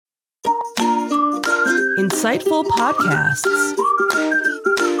Insightful podcasts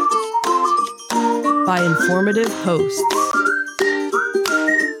by informative hosts.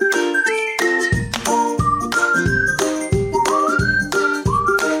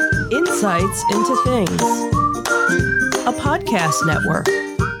 Insights into Things, a podcast network.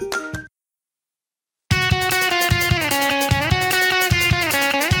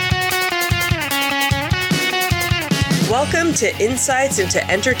 Welcome to Insights into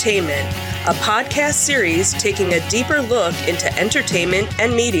Entertainment, a podcast series taking a deeper look into entertainment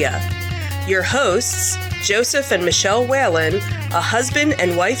and media. Your hosts, Joseph and Michelle Whalen, a husband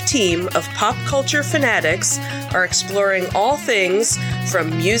and wife team of pop culture fanatics, are exploring all things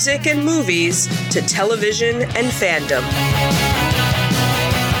from music and movies to television and fandom.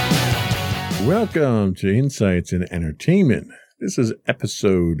 Welcome to Insights into Entertainment. This is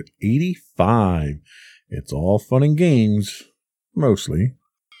episode 85. It's all fun and games, mostly.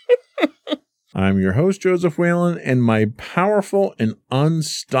 I'm your host, Joseph Whalen, and my powerful and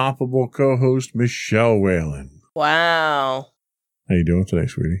unstoppable co-host, Michelle Whalen. Wow. How you doing today,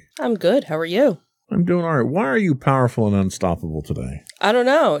 sweetie? I'm good. How are you? I'm doing all right. Why are you powerful and unstoppable today? I don't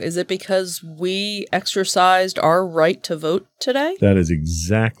know. Is it because we exercised our right to vote today? That is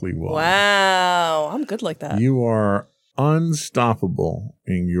exactly why. Wow. I'm good like that. You are unstoppable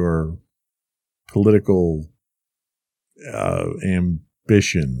in your political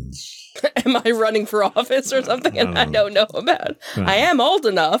ambitions. Am I running for office or something and I don't know about? I am old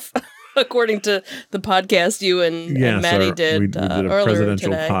enough, according to the podcast you and Maddie did. We did a earlier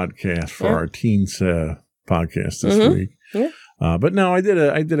presidential today. podcast for our teens podcast this week. Yeah. But no, I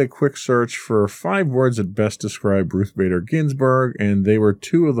did a quick search for 5 words that best describe Ruth Bader Ginsburg, and they were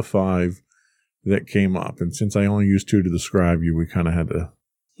 2 of the 5 that came up. And since I only used 2 to describe you, we kind of had to.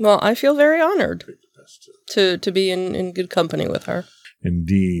 Well, I feel very honored to be in good company with her.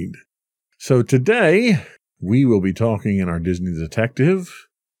 Indeed. So today, we will be talking in our Disney Detective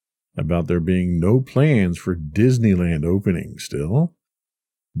about there being no plans for Disneyland opening still.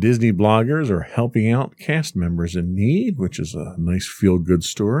 Disney bloggers are helping out cast members in need, which is a nice feel-good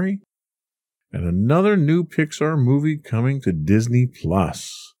story. And another new Pixar movie coming to Disney+.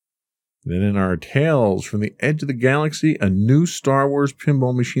 Then in our Tales from the Edge of the Galaxy, a new Star Wars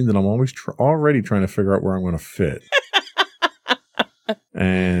pinball machine that I'm already trying to figure out where I'm going to fit.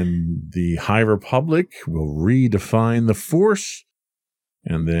 And the High Republic will redefine the Force.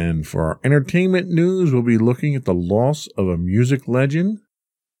 And then for our entertainment news, we'll be looking at the loss of a music legend,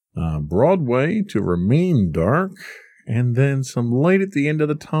 Broadway to remain dark, and then some light at the end of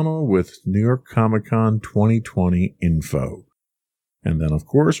the tunnel with New York Comic Con 2020 info. And then, of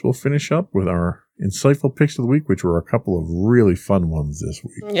course, we'll finish up with our insightful picks of the week, which were a couple of really fun ones this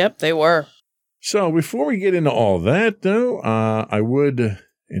week. Yep, they were. So before we get into all that, though, I would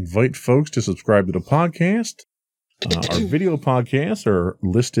invite folks to subscribe to the podcast. Our video podcasts are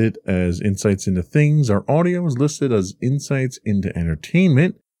listed as Insights into Things. Our audio is listed as Insights into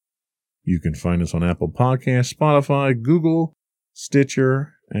Entertainment. You can find us on Apple Podcasts, Spotify, Google,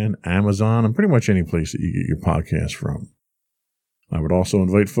 Stitcher, and Amazon, and pretty much any place that you get your podcasts from. I would also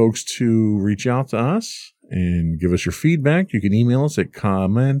invite folks to reach out to us and give us your feedback. You can email us at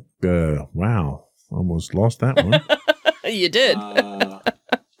comment. Wow, almost lost that one. You did.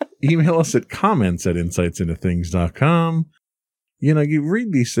 Email us at comments@insightsintothings.com. You know, you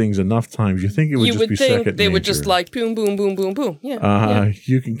read these things enough times, you think it would just be second nature. You would think they would just like boom, boom, boom, boom, boom. Yeah.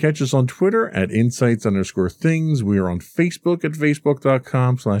 You can catch us on Twitter at insights_things. We are on Facebook at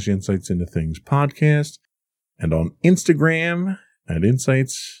facebook.com/insightsintothingspodcast. And on Instagram at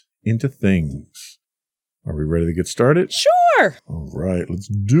Insights into Things. Are we ready to get started? Sure. All right, let's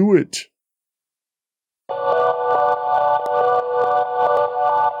do it.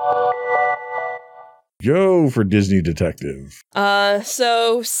 Go for Disney Detective.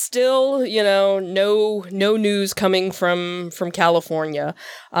 So still, no news coming from California.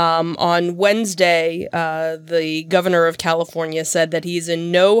 On Wednesday, the governor of California said that he's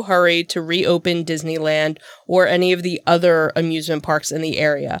in no hurry to reopen Disneyland or any of the other amusement parks in the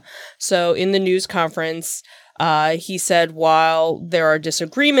area. So in the news conference, he said while there are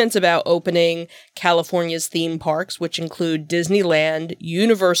disagreements about opening California's theme parks, which include Disneyland,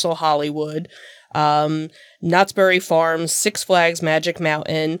 Universal Hollywood, Knott's Berry Farms, Six Flags Magic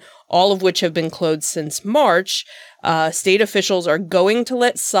Mountain, all of which have been closed since March, state officials are going to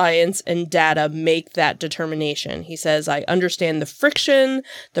let science and data make that determination. He says, I understand the friction,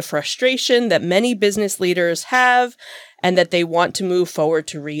 the frustration that many business leaders have, and that they want to move forward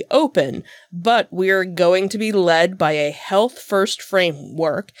to reopen. But we're going to be led by a health-first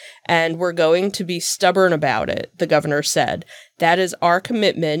framework, and we're going to be stubborn about it, the governor said. That is our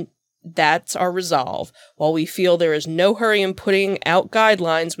commitment That's our resolve. While we feel there is no hurry in putting out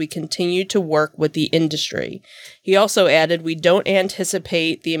guidelines, we continue to work with the industry. He also added, we don't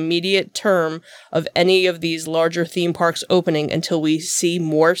anticipate the immediate term of any of these larger theme parks opening until we see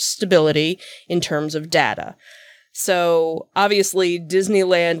more stability in terms of data. So obviously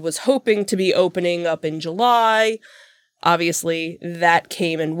Disneyland was hoping to be opening up in July. Obviously that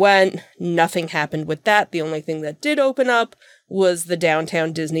came and went. Nothing happened with that. The only thing that did open up was the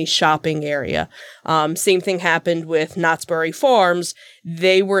downtown Disney shopping area. Same thing happened with Knott's Berry Farms.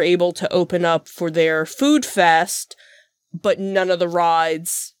 They were able to open up for their food fest, but none of the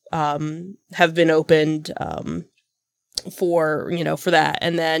rides have been opened for that.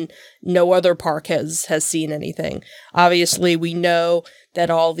 And then no other park has seen anything. Obviously, we know that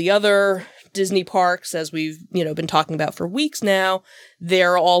all the other Disney parks, as we've, been talking about for weeks now,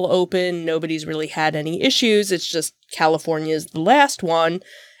 they're all open. Nobody's really had any issues. It's just California is the last one.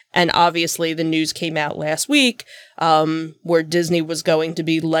 And obviously the news came out last week where Disney was going to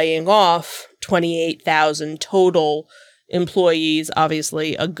be laying off 28,000 total employees.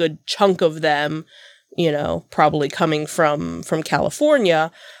 Obviously a good chunk of them, probably coming from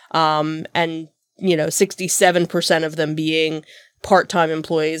California. And 67% of them being part-time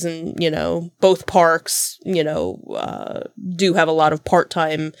employees, and both parks do have a lot of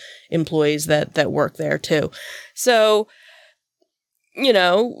part-time employees that work there too. So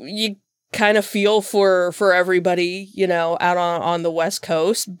you kind of feel for everybody out on the West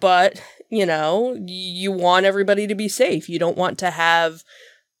Coast, but you want everybody to be safe. You don't want to have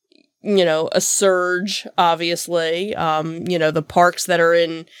a surge, obviously. The parks that are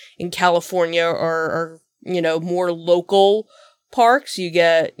in California are more local parks. You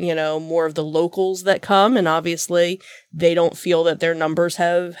get, more of the locals that come, and obviously they don't feel that their numbers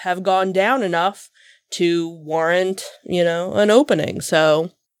have gone down enough to warrant, an opening.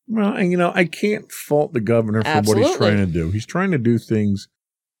 So, well, and I can't fault the governor for what he's trying to do. He's trying to do things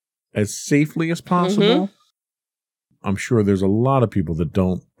as safely as possible. Mm-hmm. I'm sure there's a lot of people that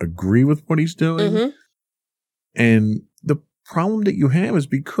don't agree with what he's doing. Mm-hmm. And the problem that you have is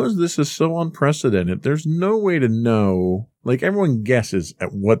because this is so unprecedented, there's no way to know. Like, everyone guesses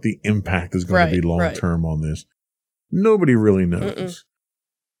at what the impact is going to be long term on this. Nobody really knows. Mm-mm.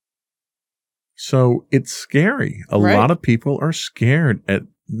 So it's scary. A lot of people are scared at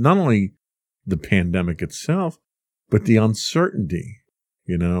not only the pandemic itself, but the uncertainty.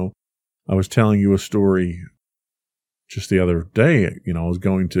 I was telling you a story just the other day. I was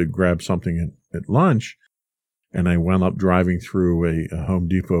going to grab something at lunch, and I wound up driving through a Home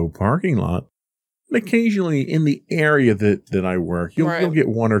Depot parking lot. And occasionally in the area that I work, you'll get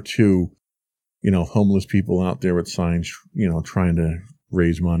one or two, homeless people out there with signs, trying to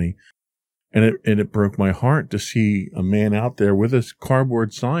raise money. And it broke my heart to see a man out there with a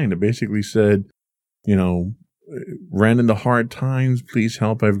cardboard sign that basically said, ran into hard times, please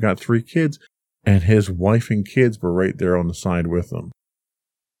help, I've got 3 kids. And his wife and kids were right there on the side with him.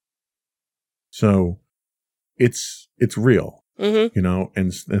 So it's real. Mm-hmm.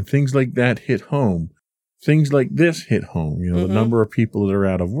 And things like that hit home. Things like this hit home, mm-hmm. The number of people that are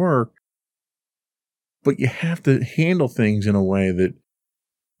out of work. But you have to handle things in a way that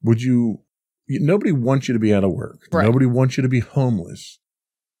nobody wants you to be out of work. Right. Nobody wants you to be homeless.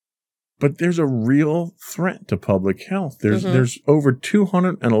 But there's a real threat to public health. There's over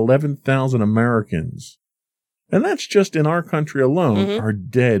 211,000 Americans, and that's just in our country alone, mm-hmm. are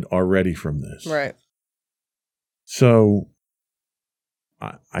dead already from this. Right. So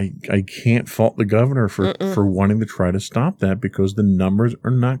I can't fault the governor for wanting to try to stop that, because the numbers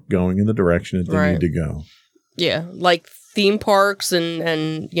are not going in the direction that they need to go. Yeah, like theme parks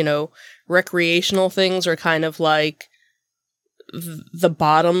and recreational things are kind of like the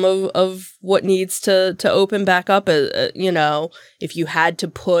bottom of what needs to open back up. If you had to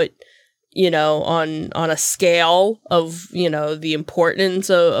put on a scale of the importance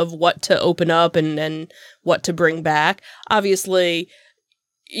of what to open up and what to bring back, obviously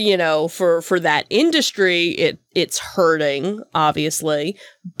for that industry it's hurting, obviously,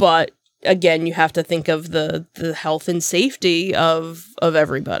 but again, you have to think of the health and safety of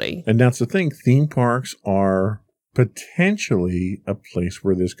everybody. And that's the thing, theme parks are potentially a place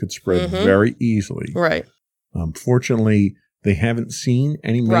where this could spread mm-hmm. very easily. Right. Fortunately, they haven't seen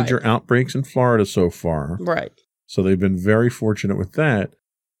any major outbreaks in Florida so far. Right. So they've been very fortunate with that.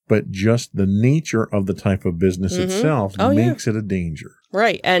 But just the nature of the type of business mm-hmm. itself makes it a danger.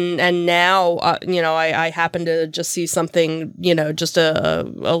 Right. And now, I happened to just see something, just a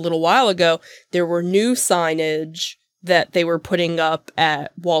little while ago. There were new signage that they were putting up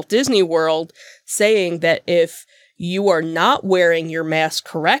at Walt Disney World saying that if you are not wearing your mask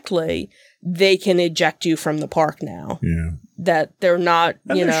correctly, they can eject you from the park now. Yeah. That they're not,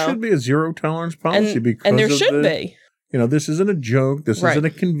 and there should be a zero tolerance policy because and there should be. This isn't a joke. This isn't a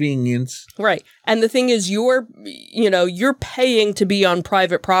convenience. Right. And the thing is, you're paying to be on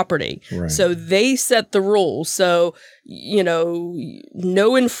private property. Right. So they set the rules. So,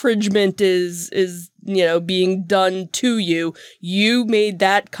 no infringement is being done to you. You made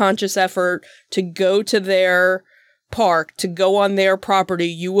that conscious effort to go to their park, to go on their property.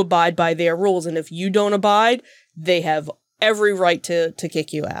 You abide by their rules. And if you don't abide, they have every right to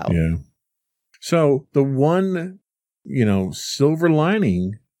kick you out. Yeah. So the one silver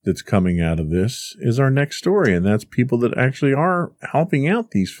lining that's coming out of this is our next story, and that's people that actually are helping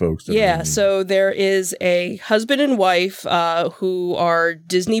out these folks. Yeah, so there is a husband and wife who are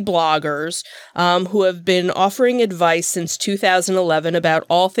Disney bloggers who have been offering advice since 2011 about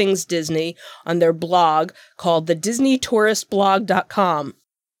all things Disney on their blog called the DisneyTouristBlog.com.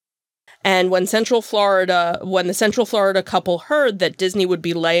 And when the Central Florida couple heard that Disney would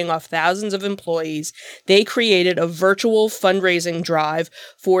be laying off thousands of employees, they created a virtual fundraising drive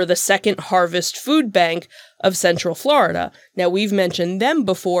for the Second Harvest Food Bank of Central Florida. Now, we've mentioned them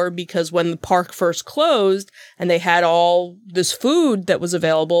before because when the park first closed and they had all this food that was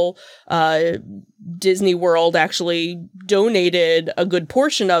available, Disney World actually donated a good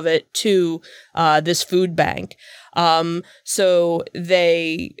portion of it to this food bank. So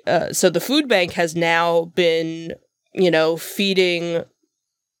the food bank has now been, feeding,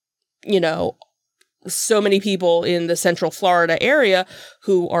 so many people in the Central Florida area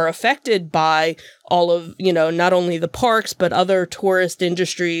who are affected by all of, not only the parks, but other tourist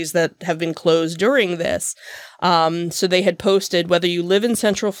industries that have been closed during this. So they had posted, whether you live in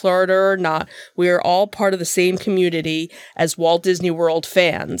Central Florida or not, we are all part of the same community as Walt Disney World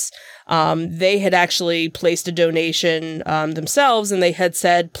fans. They had actually placed a donation themselves, and they had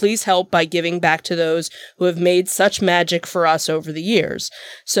said, please help by giving back to those who have made such magic for us over the years.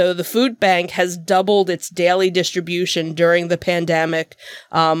 So the food bank has doubled its daily distribution during the pandemic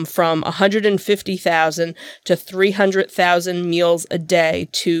from 150,000 to 300,000 meals a day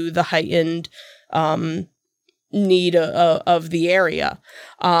to the heightened need of the area.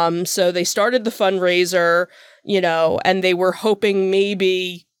 So they started the fundraiser, and they were hoping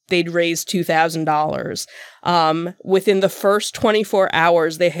maybe they'd raise $2,000. Within the first 24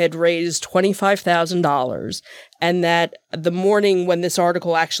 hours, they had raised $25,000. And that the morning when this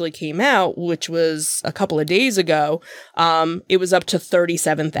article actually came out, which was a couple of days ago, it was up to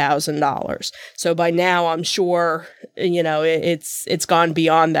 $37,000. So by now, I'm sure, it's gone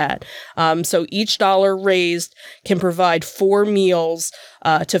beyond that. So each dollar raised can provide 4 meals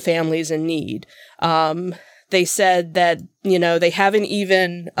to families in need. They said that, they haven't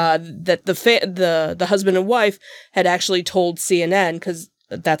even, that the husband and wife had actually told CNN, because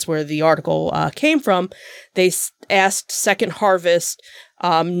that's where the article came from. They asked Second Harvest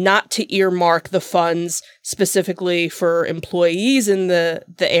not to earmark the funds specifically for employees in the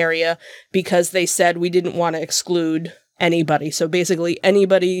area, because they said we didn't want to exclude anybody. So basically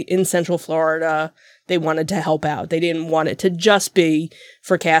anybody in Central Florida, they wanted to help out. They didn't want it to just be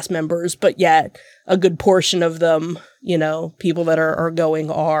for cast members, but yet a good portion of them, people that are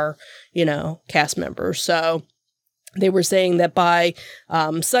going are, cast members. So they were saying that by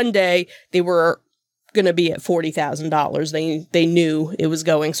Sunday, they were going to be at $40,000. They knew it was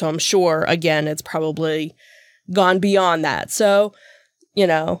going. So I'm sure, again, it's probably gone beyond that. So,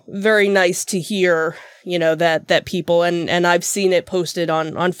 very nice to hear, that people, and I've seen it posted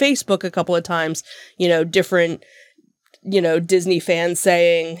on Facebook a couple of times, different, Disney fans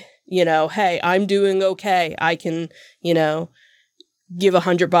saying, hey, I'm doing okay. I can, give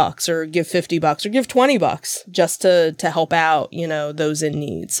 $100 or give $50 or give $20 just to help out, those in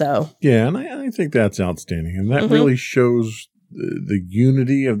need. So yeah, and I think that's outstanding, and that really shows the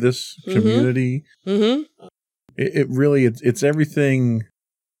unity of this community. Mm-hmm. It really it's everything.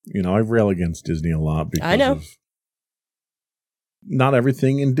 I rail against Disney a lot because I know. of not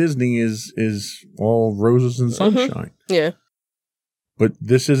everything in Disney is all roses and sunshine. Yeah. But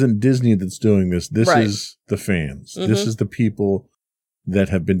this isn't Disney that's doing this. This is the fans. This is the people that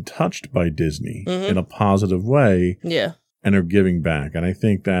have been touched by Disney in a positive way. Yeah. And are giving back. And I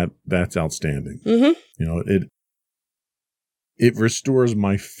think that's outstanding. Mm-hmm. It restores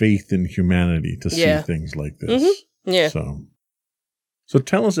my faith in humanity to see things like this. Mm-hmm. Yeah. So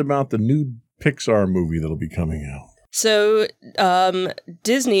tell us about the new Pixar movie that'll be coming out. So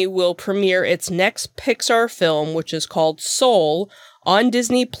Disney will premiere its next Pixar film, which is called Soul, on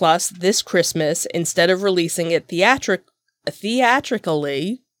Disney Plus this Christmas instead of releasing it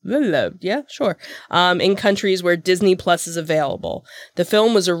theatrically. Yeah, sure. In countries where Disney Plus is available. The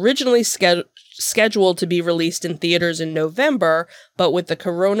film was originally scheduled to be released in theaters in November, but with the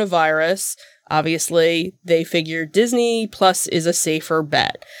coronavirus, obviously, they figured Disney Plus is a safer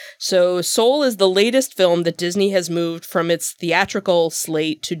bet. So Soul is the latest film that Disney has moved from its theatrical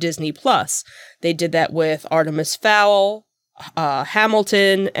slate to Disney Plus. They did that with Artemis Fowl,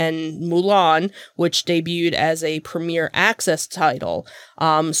 Hamilton, and Mulan, which debuted as a Premier Access title.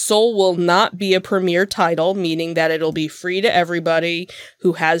 Soul will not be a Premier title, meaning that it'll be free to everybody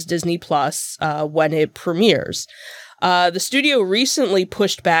who has Disney Plus when it premieres. The studio recently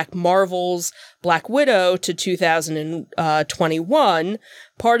pushed back Marvel's Black Widow to 2021.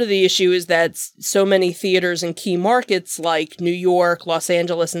 Part of the issue is that so many theaters in key markets like New York, Los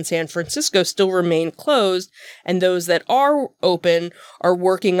Angeles, and San Francisco still remain closed, and those that are open are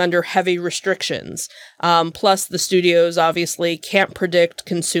working under heavy restrictions. Plus, the studios obviously can't predict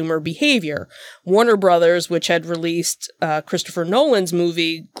consumer behavior. Warner Brothers, which had released Christopher Nolan's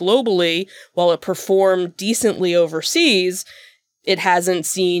movie globally, while it performed decently overseas, it hasn't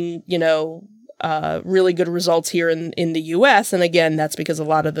seen, really good results here in the US. And again, that's because a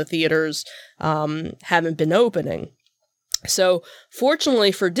lot of the theaters haven't been opening. So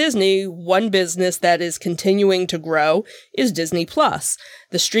fortunately for Disney, one business that is continuing to grow is Disney Plus.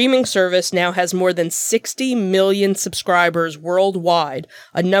 The streaming service now has more than 60 million subscribers worldwide,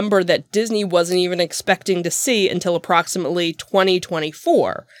 a number that Disney wasn't even expecting to see until approximately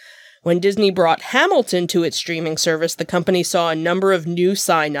 2024. When Disney brought Hamilton to its streaming service, the company saw a number of new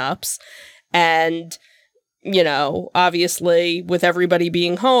signups. And, obviously, with everybody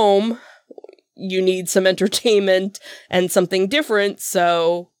being home, you need some entertainment and something different.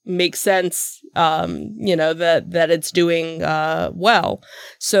 So makes sense, that it's doing well.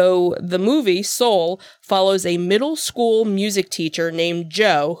 So the movie, Soul, follows a middle school music teacher named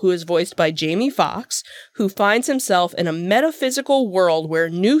Joe, who is voiced by Jamie Foxx, who finds himself in a metaphysical world where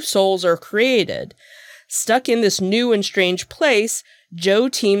new souls are created. Stuck in this new and strange place, Joe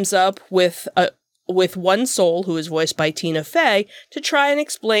teams up with one soul, who is voiced by Tina Fey, to try and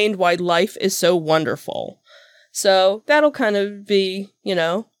explain why life is so wonderful. So that'll kind of be,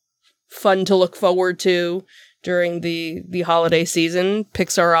 fun to look forward to during the holiday season.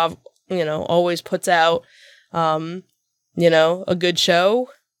 Pixar, always puts out, a good show.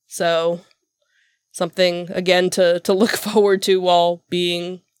 So something, again, to look forward to while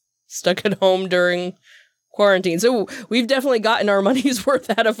being stuck at home during quarantine. So we've definitely gotten our money's worth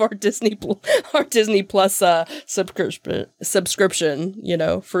out of our Disney Plus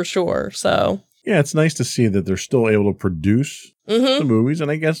subscription, for sure. So yeah, it's nice to see that they're still able to produce the movies. And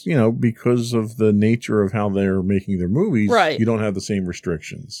I guess, because of the nature of how they're making their movies, right, you don't have the same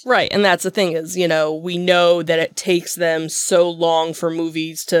restrictions. Right. And that's the thing is, we know that it takes them so long for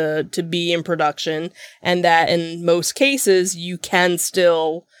movies to be in production, and that in most cases you can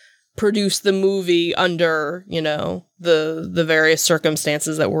still produce the movie under, the various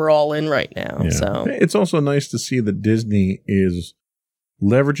circumstances that we're all in right now. Yeah. So it's also nice to see that Disney is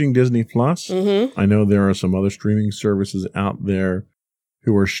leveraging Disney Plus. I know there are some other streaming services out there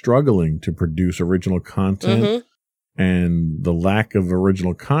who are struggling to produce original content, and the lack of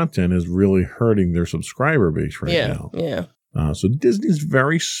original content is really hurting their subscriber base right now. Yeah. So Disney's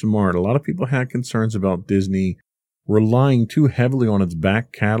very smart. A lot of people had concerns about Disney relying too heavily on its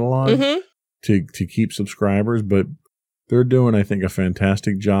back catalog to keep subscribers, but they're doing, I think, a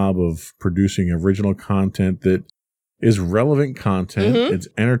fantastic job of producing original content that is relevant content, it's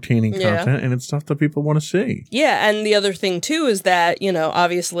entertaining content, and it's stuff that people want to see. Yeah, and the other thing, too, is that,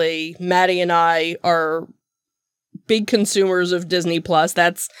 obviously, Maddie and I are big consumers of Disney Plus.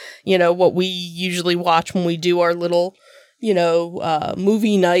 That's, what we usually watch when we do our little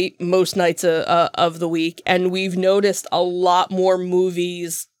movie night most nights of the week. And we've noticed a lot more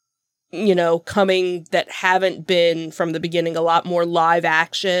movies, coming that haven't been from the beginning, a lot more live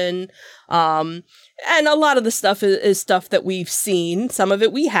action. And a lot of the stuff is stuff that we've seen. Some of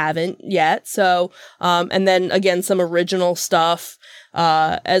it we haven't yet. So, and then again, some original stuff,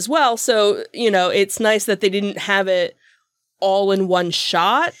 as well. So, it's nice that they didn't have it all in one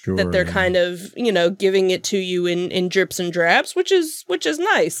shot, that they're kind of, giving it to you in drips and drabs, which is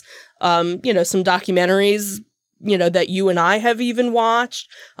nice. Some documentaries, that you and I have even watched.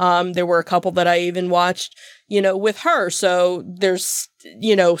 There were a couple that I even watched, with her. So there's,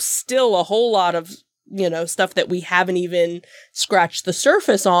 still a whole lot of, stuff that we haven't even scratched the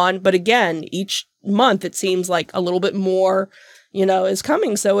surface on. But again, each month it seems like a little bit more, is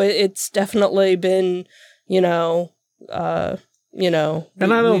coming. So it's definitely been,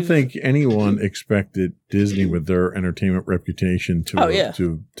 And I don't think anyone expected Disney with their entertainment reputation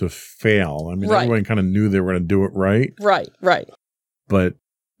to fail. I mean, everyone kind of knew they were going to do it right. Right. But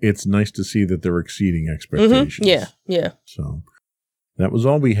it's nice to see that they're exceeding expectations. Yeah. So that was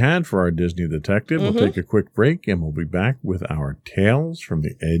all we had for our Disney Detective. We'll take a quick break and we'll be back with our Tales from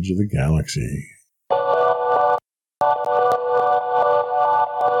the Edge of the Galaxy.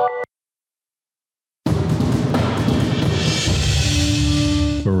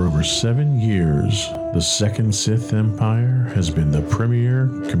 For over 7 years, the Second Sith Empire has been the premier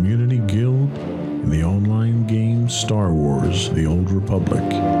community guild in the online game Star Wars: The Old Republic.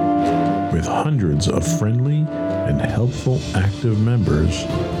 With hundreds of friendly and helpful active members,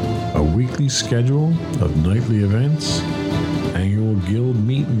 a weekly schedule of nightly events, annual guild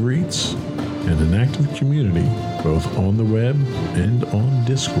meet and greets, and an active community both on the web and on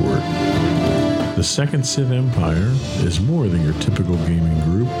Discord. The Second Sith Empire is more than your typical gaming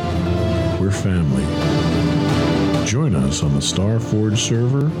group. We're family. Join us on the Starforge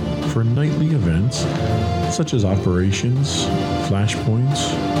server for nightly events such as operations,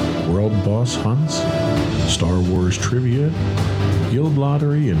 flashpoints, world boss hunts, Star Wars trivia, guild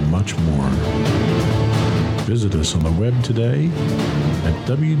lottery, and much more. Visit us on the web today at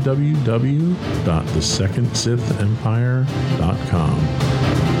www.thesecondsithempire.com.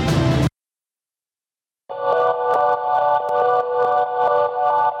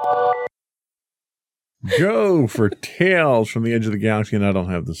 Go for Tales from the Edge of the Galaxy, and I don't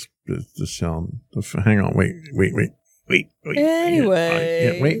have the sound. Hang on, wait.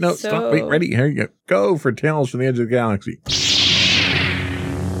 Anyway, stop. Wait, ready? Here you go. Go for Tales from the Edge of the Galaxy.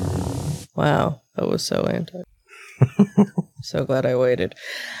 Wow, that was so anti. So glad I waited.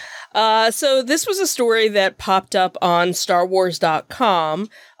 So this was a story that popped up on StarWars.com,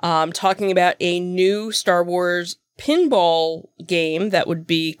 talking about a new Star Wars pinball game that would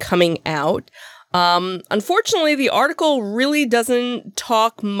be coming out. Unfortunately, the article really doesn't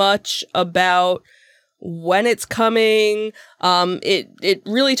talk much about when it's coming. It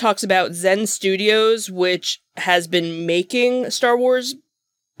really talks about Zen Studios, which has been making Star Wars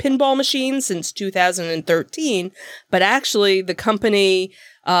pinball machines since 2013, but actually the company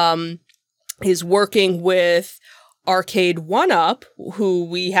is working with Arcade 1-Up, who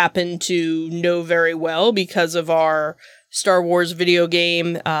we happen to know very well because of our Star Wars video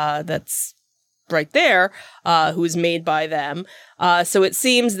game that's right there, who is made by them. So it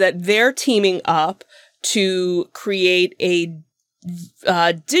seems that they're teaming up to create a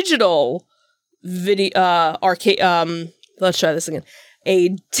digital video arcade. Let's try this again. A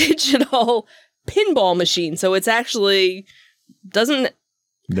digital pinball machine. So it's actually doesn't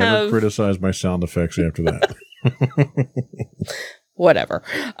Never criticize my sound effects after that. Whatever.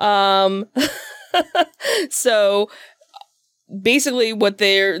 So basically what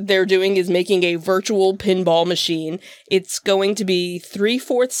they're doing is making a virtual pinball machine. It's going to be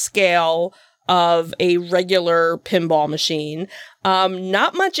 3/4 scale of a regular pinball machine.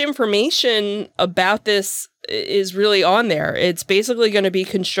 Not much information about this is really on there. It's basically going to be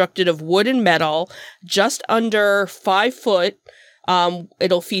constructed of wood and metal, just under 5 foot.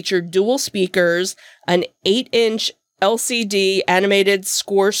 It'll feature dual speakers, an 8-inch LCD animated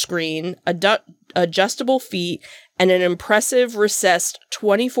score screen, adjustable feet, and an impressive recessed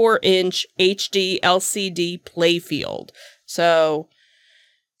 24-inch HD LCD playfield. So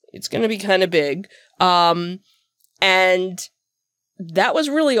it's going to be kind of big. And that was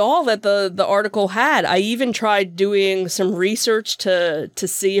really all that the article had. I even tried doing some research to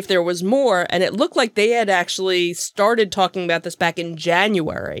see if there was more, and it looked like they had actually started talking about this back in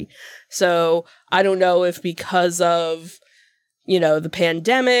January. So I don't know if because of, the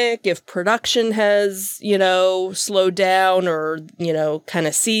pandemic, if production has, slowed down or, kind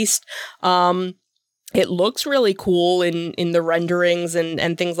of ceased. It looks really cool in the renderings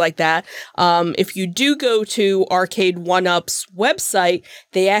and things like that. If you do go to Arcade 1-Up's website,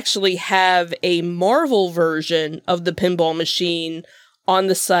 they actually have a Marvel version of the pinball machine on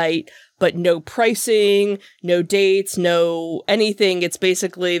the site, but no pricing, no dates, no anything. It's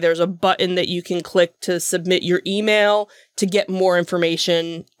basically there's a button that you can click to submit your email to get more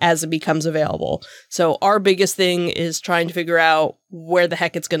information as it becomes available. So our biggest thing is trying to figure out where the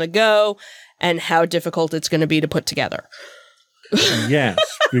heck it's going to go and how difficult it's going to be to put together. Yes,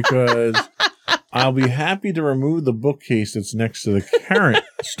 because I'll be happy to remove the bookcase that's next to the current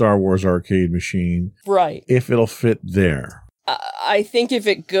Star Wars arcade machine. Right. If it'll fit there. I think if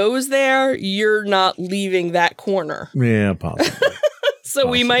it goes there, you're not leaving that corner. Yeah, possibly. So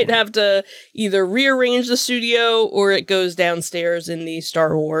we might have to either rearrange the studio or it goes downstairs in the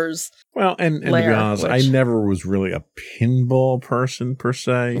Star Wars. Well, and to be honest, I never was really a pinball person per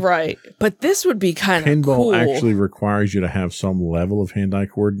se. Right. But this would be kind of cool. Pinball actually requires you to have some level of hand-eye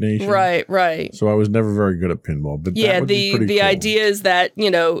coordination. Right. So I was never very good at pinball. But yeah, that would be pretty cool. idea is that,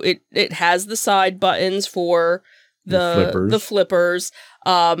 it has the side buttons for the flippers,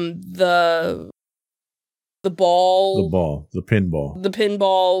 the pinball. The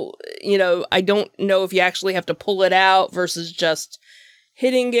pinball, I don't know if you actually have to pull it out versus just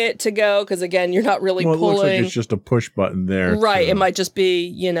hitting it to go, because again, you're not really pulling. It looks like it's just a push button there. Right, it might just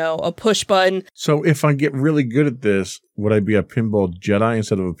be, a push button. So if I get really good at this, would I be a pinball Jedi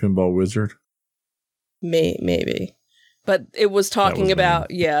instead of a pinball wizard? Maybe. But it was talking about,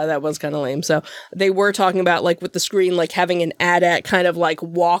 that was kind of lame. So they were talking about, like, with the screen, like, having an AT-AT kind of, like,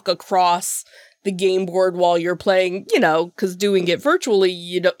 walk across the game board while you're playing, because doing it virtually,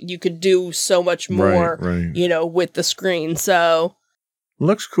 you could do so much more, right. With the screen. So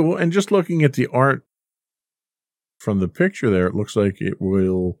looks cool. And just looking at the art from the picture there, it looks like it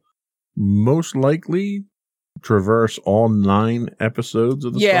will most likely traverse all 9 episodes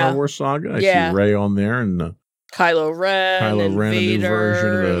of the Star Wars saga. I see Rey on there and Kylo Ren, a new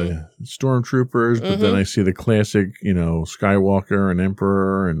version of the Stormtroopers, but then I see the classic, Skywalker and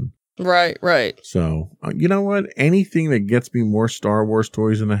Emperor and Right. So, you know what? Anything that gets me more Star Wars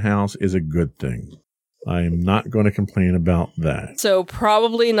toys in the house is a good thing. I am not going to complain about that. So,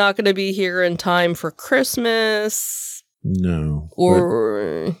 probably not going to be here in time for Christmas. No.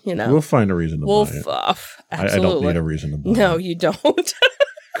 Or, we'll find a reason to buy it. Absolutely. I don't need a reason to buy it. No, you don't.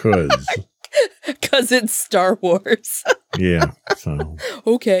 Because it's Star Wars. Yeah. So.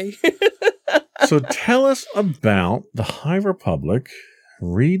 Okay. So, tell us about the High Republic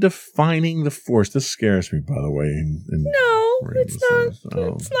redefining the Force. This scares me, by the way. No, it's not.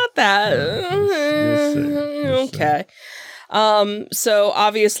 It's not that. We'll see. Okay. So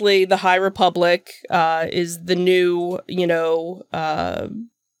obviously, the High Republic is the new,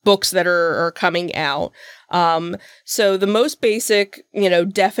 books that are coming out. So the most basic,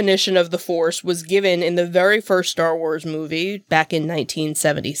 definition of the Force was given in the very first Star Wars movie back in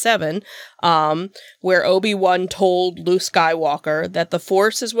 1977, where Obi-Wan told Luke Skywalker that the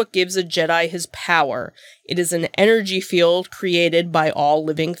Force is what gives a Jedi his power. It is an energy field created by all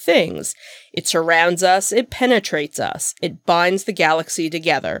living things. It surrounds us, it penetrates us, it binds the galaxy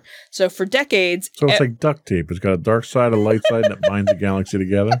together. So for decades... So it's like duct tape. It's got a dark side, a light side, and it binds the galaxy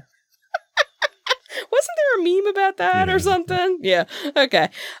together? Wasn't there a meme about that or something? Yeah. Okay.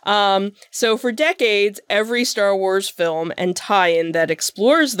 So for decades, every Star Wars film and tie-in that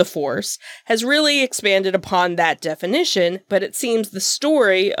explores the Force has really expanded upon that definition, but it seems the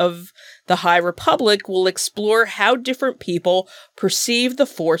story of the High Republic will explore how different people perceive the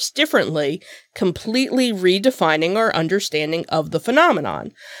Force differently, completely redefining our understanding of the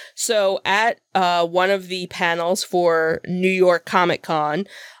phenomenon. So at one of the panels for New York Comic Con,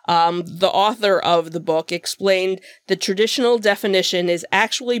 the author of the book explained the traditional definition is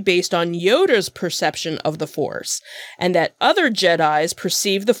actually based on Yoda's perception of the Force, and that other Jedis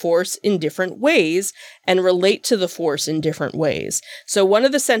perceive the Force in different ways and relate to the Force in different ways. So one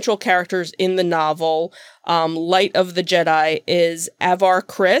of the central characters in the novel, Light of the Jedi, is Avar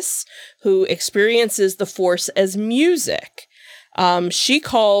Kriss, who experiences the Force as music. She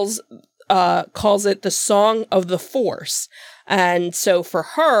calls it the Song of the Force. And so for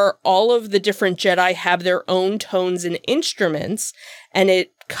her, all of the different Jedi have their own tones and instruments, and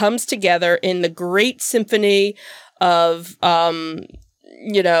it comes together in the great symphony of, and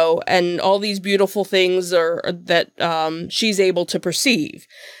all these beautiful things that she's able to perceive.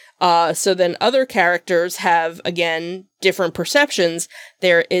 So then other characters have, again, different perceptions.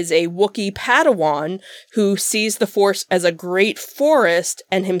 There is a Wookiee Padawan who sees the Force as a great forest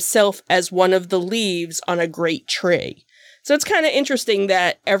and himself as one of the leaves on a great tree. So it's kind of interesting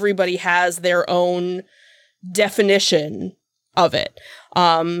that everybody has their own definition of it.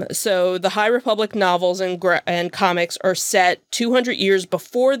 So the High Republic novels and comics are set 200 years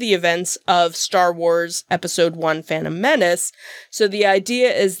before the events of Star Wars Episode 1 Phantom Menace. So the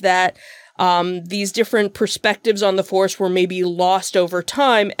idea is that these different perspectives on the Force were maybe lost over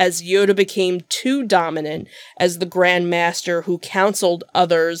time as Yoda became too dominant as the Grand Master who counseled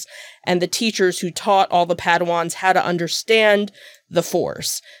others and the teachers who taught all the Padawans how to understand the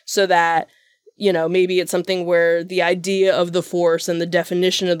Force. So that, maybe it's something where the idea of the Force and the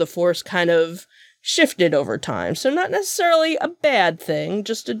definition of the Force kind of shifted over time. So not necessarily a bad thing,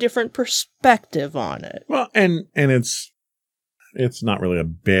 just a different perspective on it. Well, and it's not really a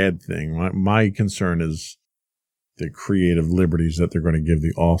bad thing. My concern is the creative liberties that they're going to give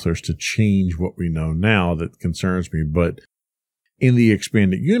the authors to change what we know now that concerns me. But in the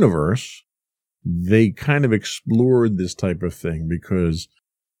expanded universe, they kind of explored this type of thing because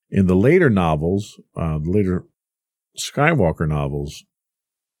in the later novels, the later Skywalker novels,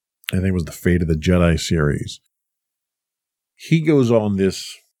 I think it was the Fate of the Jedi series, he goes on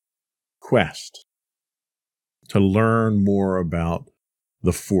this quest to learn more about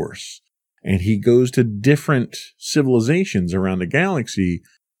the Force. And he goes to different civilizations around the galaxy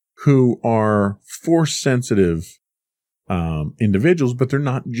who are Force-sensitive individuals, but they're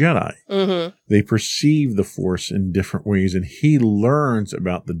not Jedi. Mm-hmm. They perceive the Force in different ways, and he learns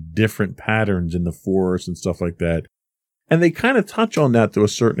about the different patterns in the Force and stuff like that. And they kind of touch on that to a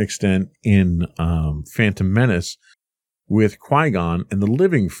certain extent in Phantom Menace with Qui-Gon and the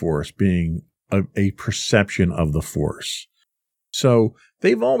living Force being a perception of the Force. So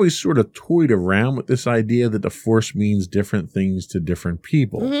they've always sort of toyed around with this idea that the Force means different things to different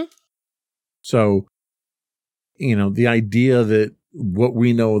people. Mm-hmm. So, the idea that what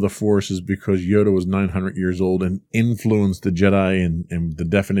we know of the Force is because Yoda was 900 years old and influenced the Jedi and the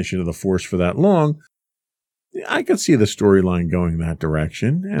definition of the Force for that long, I could see the storyline going that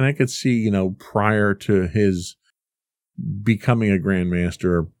direction. And I could see, prior to his becoming a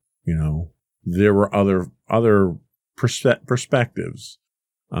Grandmaster, there were other perspectives.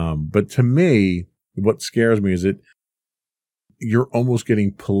 But to me, what scares me is that you're almost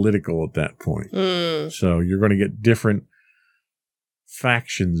getting political at that point. So you're going to get different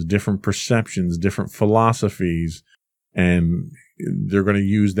factions, different perceptions, different philosophies, and they're going to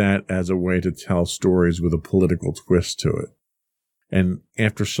use that as a way to tell stories with a political twist to it. And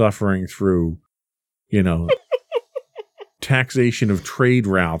after suffering through, taxation of trade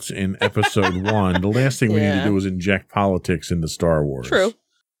routes in episode 1, the last thing we need to do is inject politics into Star Wars. True.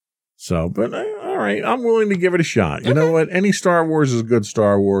 So, but all right, I'm willing to give it a shot. You know what? Any Star Wars is good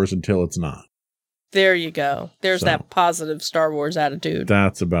Star Wars until it's not. There you go. There's that positive Star Wars attitude.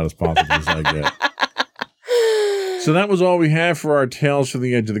 That's about as positive as I get. So that was all we have for our Tales from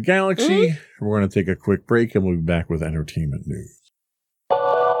the Edge of the Galaxy. Mm-hmm. We're going to take a quick break and we'll be back with entertainment news.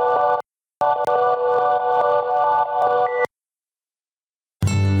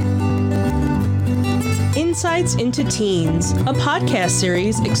 Insights into Teens, a podcast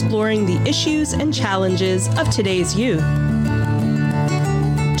series exploring the issues and challenges of today's youth.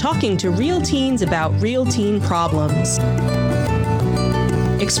 Talking to real teens about real teen problems.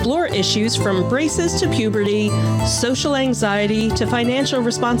 Explore issues from braces to puberty, social anxiety to financial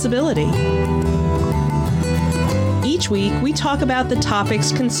responsibility. Each week, we talk about the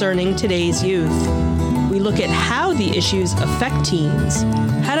topics concerning today's youth. We look at how the issues affect teens,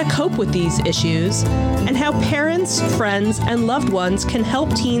 how to cope with these issues, and how parents, friends, and loved ones can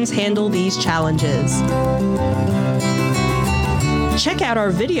help teens handle these challenges. Check out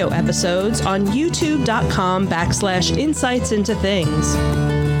our video episodes on youtube.com/insightsintothings.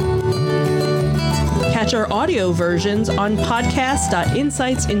 Catch our audio versions on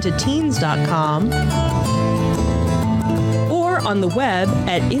podcast.insightsintoteens.com or on the web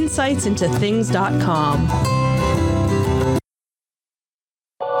at insightsintothings.com.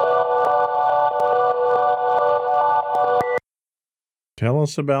 Tell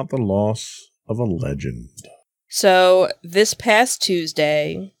us about the loss of a legend. So this past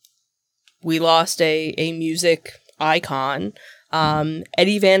Tuesday, we lost a music icon.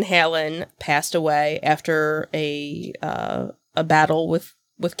 Eddie Van Halen passed away after a battle with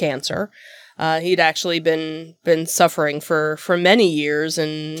cancer. He'd actually been suffering for many years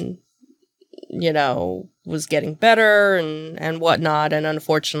and, was getting better and whatnot, and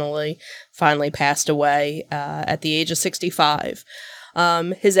unfortunately finally passed away at the age of 65.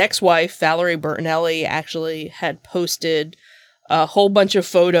 His ex-wife, Valerie Bertinelli, actually had posted a whole bunch of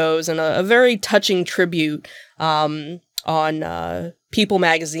photos and a very touching tribute on People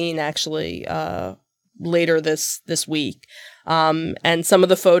magazine, actually, later this week. And some of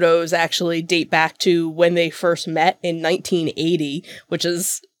the photos actually date back to when they first met in 1980, which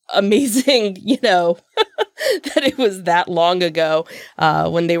is amazing, that it was that long ago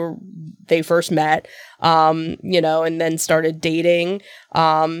when they first met, and then started dating.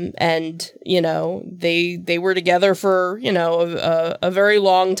 And, they were together for, a very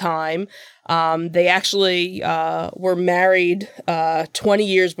long time. They actually were married 20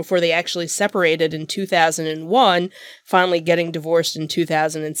 years before they actually separated in 2001, finally getting divorced in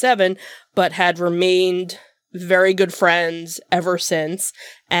 2007, but had remained very good friends ever since.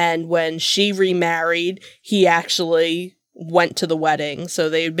 And when she remarried, he actually went to the wedding. So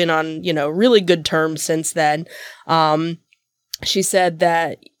they've been on, really good terms since then. she said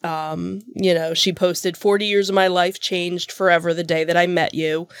that, she posted 40 years of my life changed forever the day that I met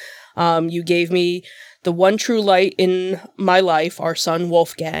you. You gave me the one true light in my life, our son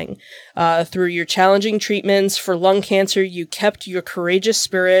Wolfgang. Through your challenging treatments for lung cancer, you kept your courageous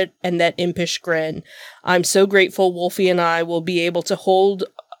spirit and that impish grin. I'm so grateful Wolfie and I will be able to hold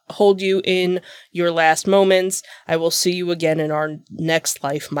you in your last moments. I will see you again in our next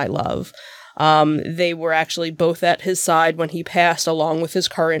life, my love. They were actually both at his side when he passed, along with his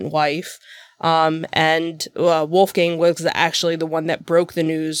current wife. And Wolfgang was actually the one that broke the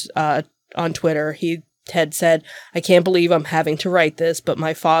news on Twitter. He had said, I can't believe I'm having to write this, but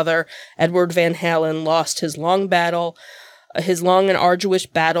my father, Edward Van Halen, lost his long and arduous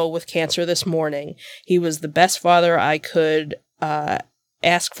battle with cancer this morning. He was the best father I could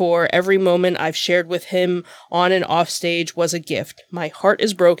ask for. Every moment I've shared with him on and off stage was a gift. My heart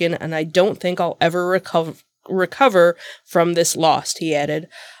is broken, and I don't think I'll ever recover from this loss, he added.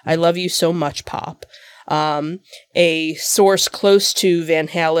 I love you so much, Pop. A source close to Van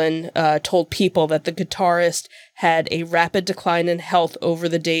Halen told People that the guitarist had a rapid decline in health over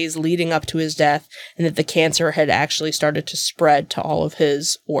the days leading up to his death, and that the cancer had actually started to spread to all of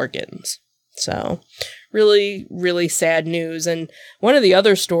his organs. So, really, really sad news. And one of the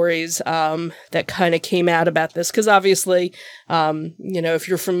other stories that kind of came out about this, because obviously, if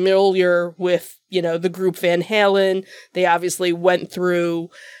you're familiar with, the group Van Halen, they obviously went through,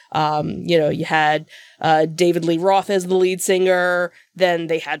 you had David Lee Roth as the lead singer, then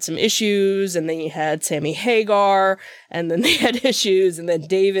they had some issues, and then you had Sammy Hagar, and then they had issues, and then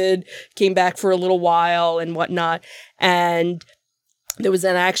David came back for a little while and whatnot. And there was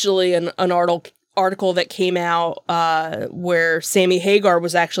actually an article that came out where Sammy Hagar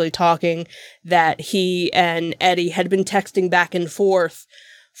was actually talking that he and Eddie had been texting back and forth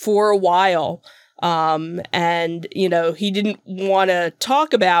for a while. And, he didn't want to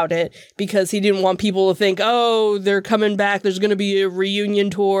talk about it because he didn't want people to think, oh, they're coming back, there's going to be a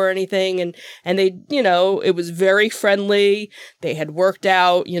reunion tour or anything. And they, it was very friendly. They had worked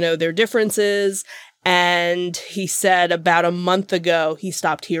out, their differences. And he said about a month ago, he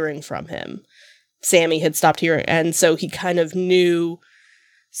stopped hearing from him. Sammy had stopped hearing. And so he kind of knew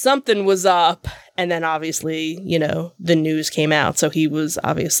something was up. And then obviously, the news came out. So he was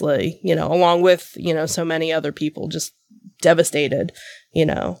obviously, along with, so many other people, just devastated,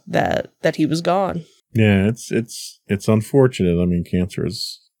 that he was gone. Yeah, it's unfortunate. I mean, cancer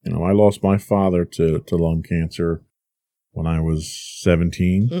is, I lost my father to lung cancer when I was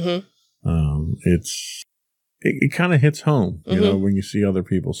 17. Mm-hmm. It kind of hits home, when you see other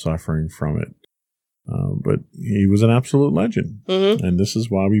people suffering from it. But he was an absolute legend. Mm-hmm. And this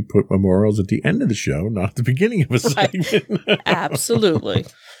is why we put memorials at the end of the show, not at the beginning of a segment. Absolutely.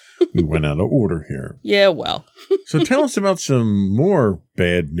 We went out of order here. Yeah, well. So tell us about some more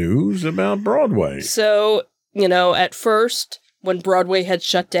bad news about Broadway. So, at first, when Broadway had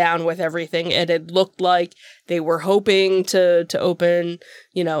shut down with everything, it had looked like they were hoping to open,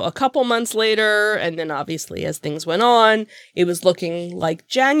 a couple months later. And then obviously as things went on, it was looking like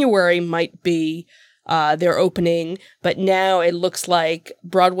January might be their opening. But now it looks like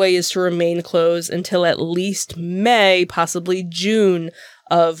Broadway is to remain closed until at least May, possibly June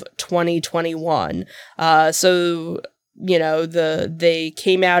of 2021. They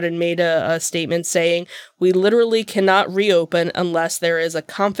came out and made a statement saying, we literally cannot reopen unless there is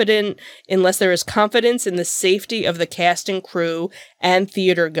confidence in the safety of the cast and crew and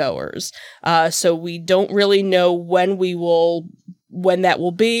theater goers. So we don't really know when that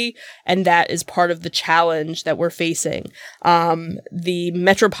will be, and that is part of the challenge that we're facing. The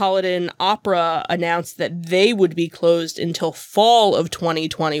Metropolitan Opera announced that they would be closed until fall of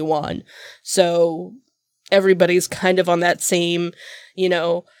 2021. So everybody's kind of on that same,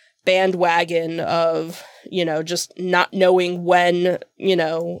 bandwagon of, just not knowing when,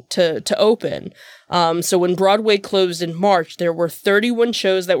 to open. So when Broadway closed in March, there were 31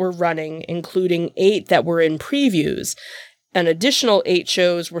 shows that were running, including 8 that were in previews. An additional 8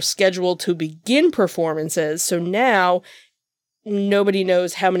 shows were scheduled to begin performances. So now nobody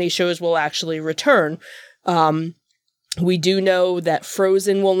knows how many shows will actually return. We do know that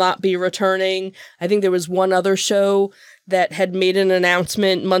Frozen will not be returning. I think there was one other show that had made an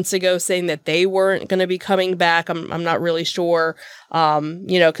announcement months ago saying that they weren't going to be coming back. I'm not really sure,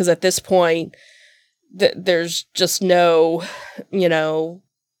 because at this point, there's just no,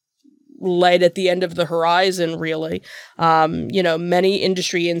 light at the end of the horizon, really. Many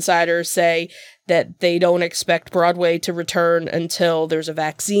industry insiders say that they don't expect Broadway to return until there's a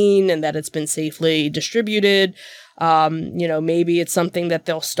vaccine and that it's been safely distributed. Maybe it's something that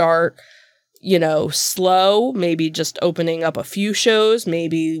they'll start, slow, maybe just opening up a few shows,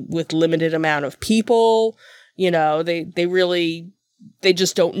 maybe with limited amount of people. They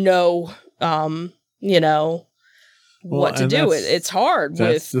just don't know, what to do. It's hard.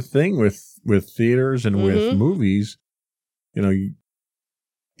 That's the thing with theaters and with movies.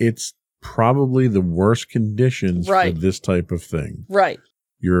 It's probably the worst conditions for this type of thing. Right.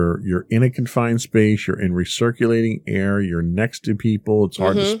 You're in a confined space. You're in recirculating air. You're next to people. It's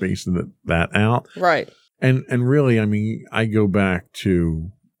hard to space that out. Right. And really, I mean, I go back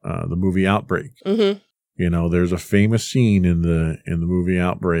to the movie Outbreak. There's a famous scene in the movie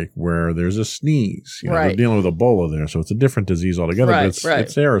Outbreak where there's a sneeze. They're dealing with Ebola there, so it's a different disease altogether. But it's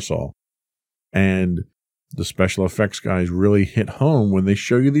aerosol, and the special effects guys really hit home when they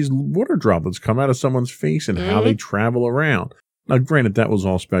show you these water droplets come out of someone's face and how they travel around. Now, granted, that was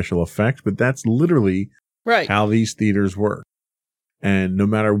all special effects, but that's literally how these theaters work. And no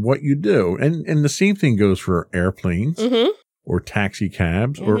matter what you do, and the same thing goes for airplanes or taxi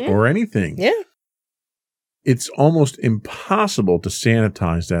cabs or anything. Yeah. It's almost impossible to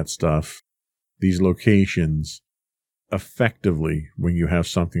sanitize that stuff, these locations, effectively when you have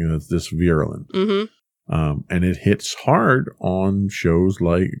something that's this virulent. And it hits hard on shows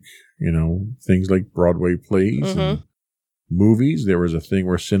like, things like Broadway plays and movies. There was a thing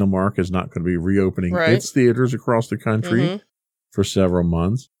where Cinemark is not going to be reopening its theaters across the country for several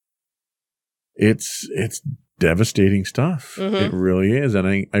months. It's devastating stuff. It really is.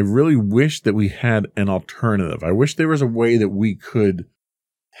 And I really wish that we had an alternative. I wish there was a way that we could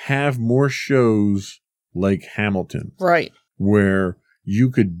have more shows like Hamilton. Right. Where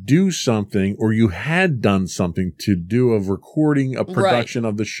you could do something, or you had done something to do a recording, a production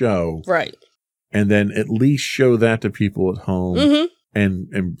of the show. Right. And then at least show that to people at home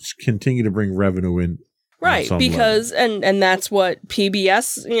and continue to bring revenue in. Right, because and that's what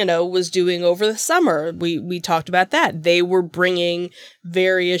PBS, was doing over the summer. We talked about that. They were bringing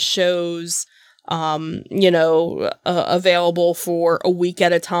various shows, available for a week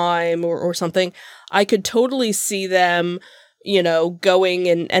at a time or something. I could totally see them, going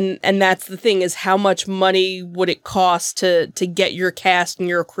and that's the thing, is how much money would it cost to get your cast and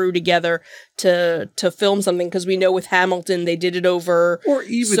your crew together to film something? Because we know with Hamilton they did it over or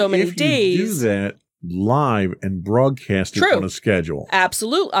even so many if days. You do that live and broadcast it on a schedule.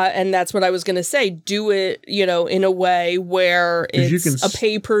 Absolutely. And that's what I was going to say. Do it, in a way where it's a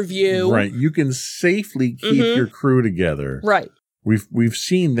pay-per-view. Right. You can safely keep your crew together. Right. We've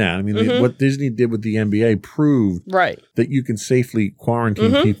seen that. I mean, what Disney did with the NBA proved that you can safely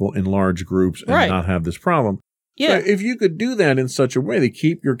quarantine people in large groups and not have this problem. Yeah. So if you could do that in such a way to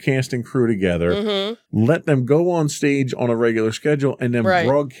keep your cast and crew together, let them go on stage on a regular schedule and then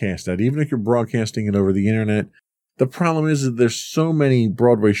broadcast that, even if you're broadcasting it over the internet. The problem is that there's so many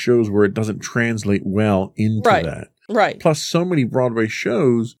Broadway shows where it doesn't translate well into that. Right. Plus, so many Broadway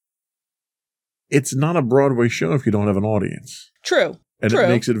shows, it's not a Broadway show if you don't have an audience. True. And it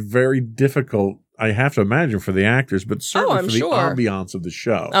makes it very difficult, I have to imagine, for the actors, but certainly for the ambiance of the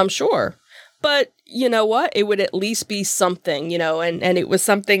show. I'm sure. But you know what? It would at least be something, and it was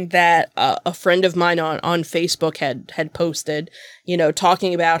something that a friend of mine on Facebook had posted,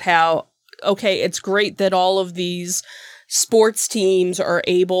 talking about how, okay, it's great that all of these sports teams are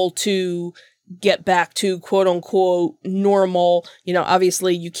able to get back to quote unquote normal.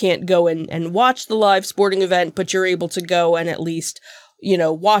 Obviously you can't go and watch the live sporting event, but you're able to go and at least,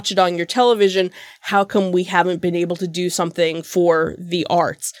 watch it on your television. How come we haven't been able to do something for the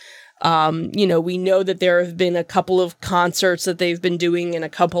arts? We know that there have been a couple of concerts that they've been doing and a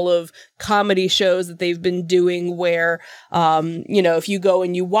couple of comedy shows that they've been doing where, if you go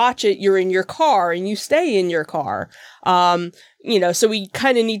and you watch it, you're in your car and you stay in your car. So we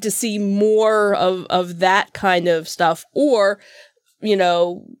kind of need to see more of that kind of stuff, or,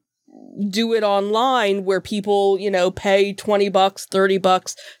 do it online where people, pay $20,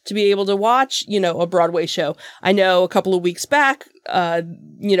 $30 to be able to watch, a Broadway show. I know a couple of weeks back,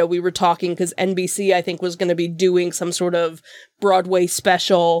 we were talking because NBC, I think, was going to be doing some sort of Broadway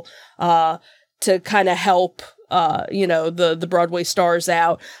special, to kind of help, the Broadway stars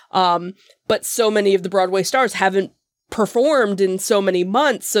out. But so many of the Broadway stars haven't performed in so many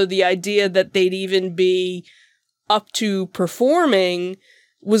months. So the idea that they'd even be up to performing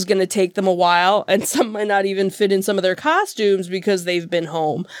was going to take them a while, and some might not even fit in some of their costumes because they've been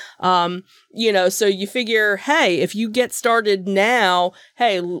home. So you figure, hey, if you get started now,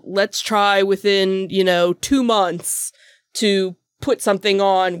 hey, let's try within, 2 months to put something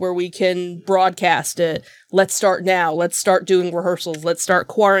on where we can broadcast it. Let's start now. Let's start doing rehearsals. Let's start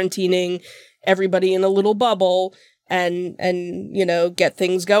quarantining everybody in a little bubble and get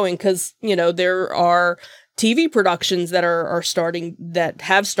things going, because there are TV productions that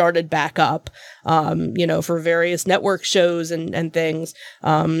have started back up, for various network shows and things.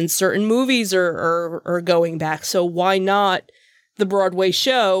 Certain movies are going back. So why not the Broadway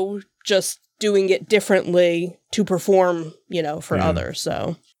show just doing it differently to perform, for others?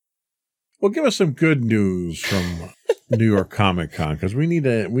 So, well, give us some good news from New York Comic Con, because we need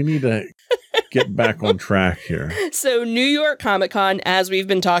to get back on track here. So New York Comic Con, as we've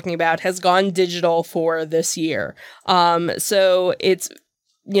been talking about, has gone digital for this year. So it's,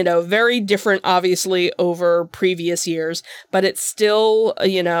 very different, obviously, over previous years, but it still,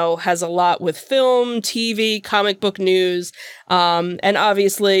 has a lot with film, TV, comic book news. And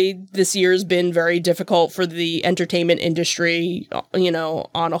obviously this year's been very difficult for the entertainment industry,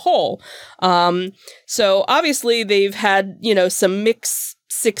 on a whole. So obviously they've had, some mixed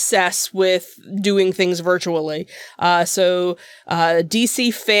success with doing things virtually. So DC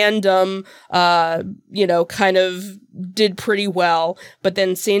Fandom, kind of did pretty well, but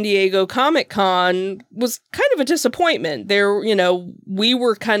then San Diego Comic-Con was kind of a disappointment. We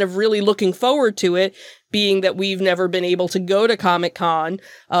were kind of really looking forward to it, being that we've never been able to go to Comic-Con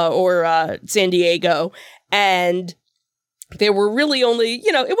or San Diego, and there were really only,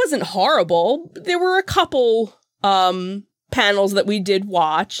 it wasn't horrible. There were a couple panels that we did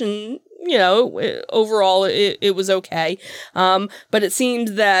watch, and overall it was okay, but it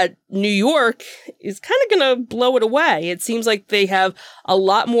seems that New York is kind of gonna blow it away. It seems like they have a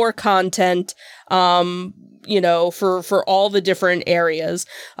lot more content, for all the different areas,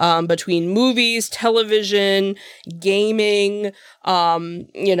 between movies, television, gaming,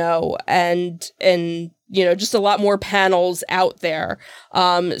 and just a lot more panels out there.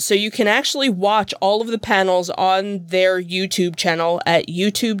 So you can actually watch all of the panels on their YouTube channel at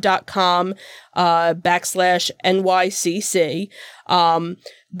youtube.com/NYCC.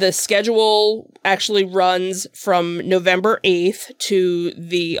 The schedule actually runs from November 8th to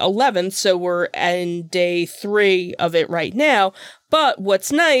the 11th, so we're in day 3 of it right now. But what's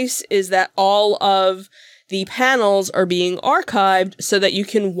nice is that all of the panels are being archived so that you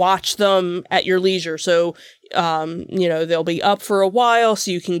can watch them at your leisure. So, they'll be up for a while,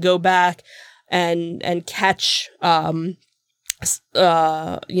 so you can go back and catch, ones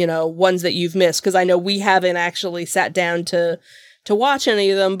that you've missed. Because I know we haven't actually sat down to watch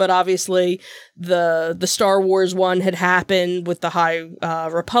any of them, but obviously the Star Wars one had happened with the High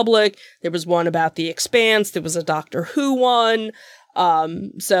Republic. There was one about The Expanse. There was a Doctor Who one.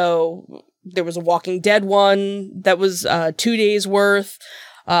 So there was a Walking Dead one that was 2 days worth.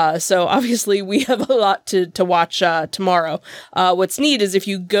 So obviously we have a lot to watch tomorrow. What's neat is if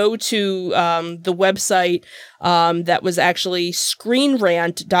you go to the website that was actually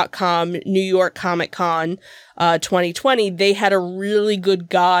ScreenRant.com, New York Comic Con 2020, they had a really good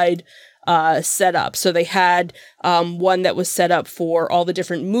guide set up. So they had one that was set up for all the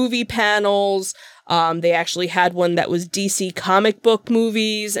different movie panels. They actually had one that was DC comic book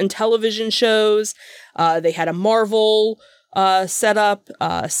movies and television shows. They had a Marvel setup,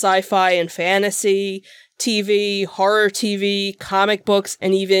 sci-fi and fantasy TV, horror TV, comic books,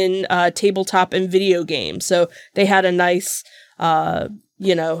 and even tabletop and video games. So they had a nice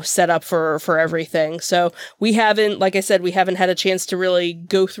set up for everything. So we haven't, like I said, we haven't had a chance to really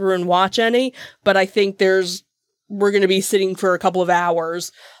go through and watch any, but I think we're going to be sitting for a couple of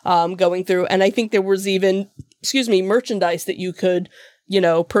hours going through. And I think there was even, merchandise that you could,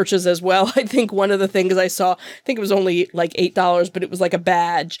 purchase as well. I think one of the things I saw, I think it was only like $8, but it was like a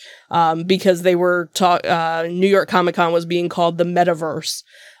badge because they were New York Comic Con was being called the Metaverse.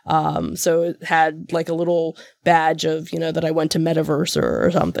 So it had like a little badge of, that I went to Metaverse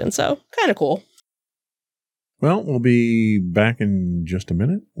or something. So kind of cool. Well, we'll be back in just a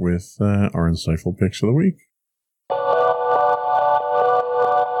minute with our insightful picks of the week.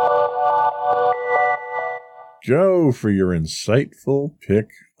 Joe, for your insightful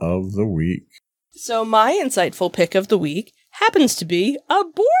pick of the week. So my insightful pick of the week happens to be a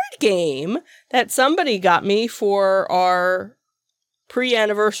board game that somebody got me for our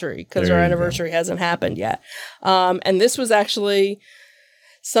pre-anniversary, because our anniversary hasn't happened yet. And this was actually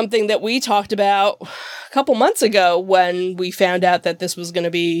something that we talked about a couple months ago when we found out that this was going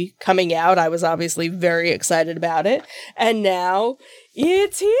to be coming out. I was obviously very excited about it. And now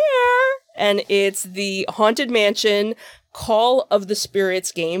it's here. And it's the Haunted Mansion Call of the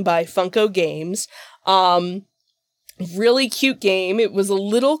Spirits game by Funko Games. Really cute game. It was a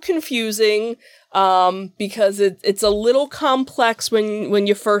little confusing because it's a little complex when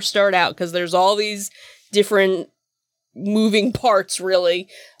you first start out, because there's all these different moving parts really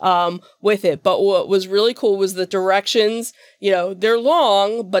with it. But what was really cool was the directions. They're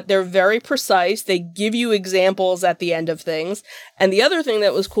long, but they're very precise. They give you examples at the end of things. And the other thing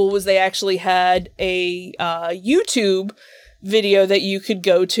that was cool was they actually had a YouTube video that you could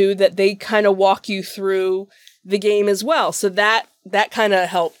go to that they kind of walk you through the game as well. So that kind of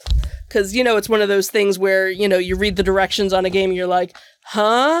helped. Because, it's one of those things where, you read the directions on a game and you're like,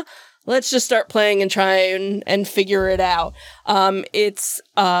 huh? Let's just start playing and try and figure it out. It's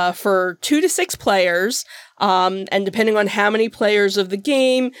for 2 to 6 players, and depending on how many players of the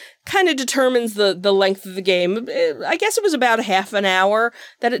game, kind of determines the length of the game. I guess it was about a half an hour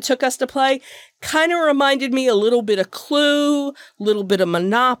that it took us to play. Kind of reminded me a little bit of Clue, a little bit of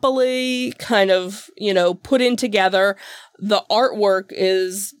Monopoly, kind of, put in together. The artwork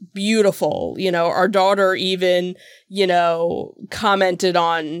is beautiful. Our daughter even, commented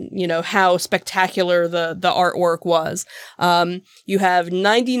on, how spectacular the artwork was. You have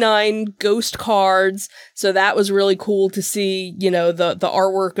 99 ghost cards. So that was really cool to see, the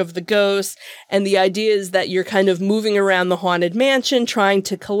artwork of the ghosts. And the idea is that you're kind of moving around the haunted mansion, trying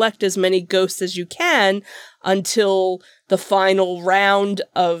to collect as many ghosts as you can until the final round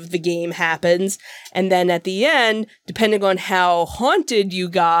of the game happens. And then at the end, depending on how haunted you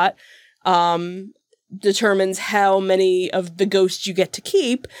got, determines how many of the ghosts you get to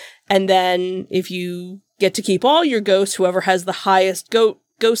keep. And then if you get to keep all your ghosts, whoever has the highest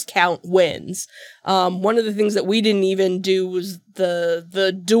ghost count wins. One of the things that we didn't even do was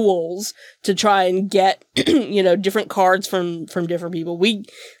the duels to try and get, different cards from different people. We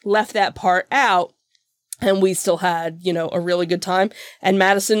left that part out. And we still had, a really good time. And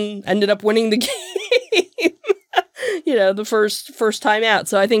Madison ended up winning the game, the first time out.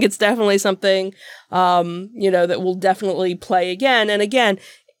 So I think it's definitely something, that we'll definitely play again. And again,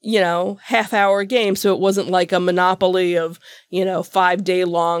 half-hour game. So it wasn't like a Monopoly of, 5-day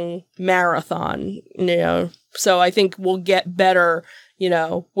long marathon, So I think we'll get better,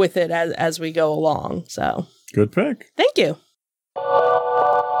 with it as we go along. So good pick. Thank you.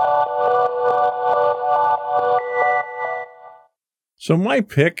 So my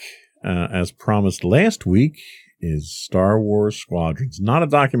pick, as promised last week, is Star Wars Squadrons. Not a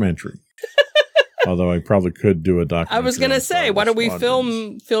documentary. Although I probably could do a documentary. I was going to say, why don't we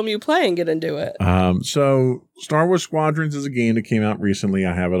film you playing it and do it? So Star Wars Squadrons is a game that came out recently.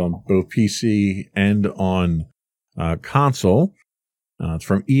 I have it on both PC and on console. It's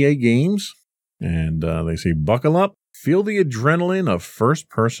from EA Games. And they say, buckle up. Feel the adrenaline of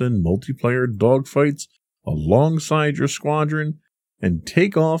first-person multiplayer dogfights alongside your squadron and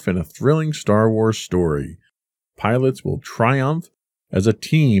take off in a thrilling Star Wars story. Pilots will triumph as a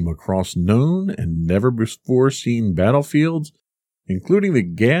team across known and never-before-seen battlefields, including the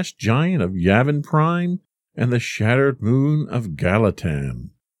gas giant of Yavin Prime and the shattered moon of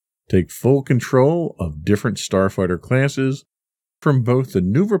Gallatin. Take full control of different starfighter classes from both the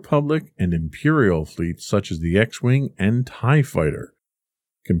New Republic and Imperial fleets such as the X-Wing and TIE Fighter.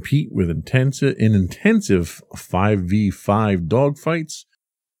 Compete with intensive 5v5 dogfights.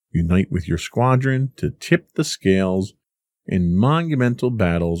 Unite with your squadron to tip the scales in monumental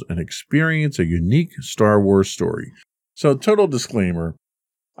battles and experience a unique Star Wars story. So, total disclaimer,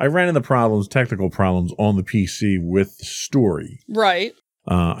 I ran into technical problems on the PC with the story. Right.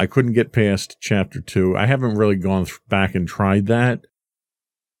 I couldn't get past Chapter 2. I haven't really gone back and tried that.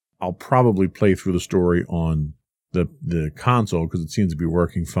 I'll probably play through the story on the console because it seems to be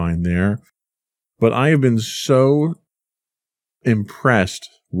working fine there. But I have been so impressed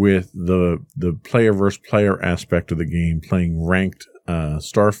with the player versus player aspect of the game, playing ranked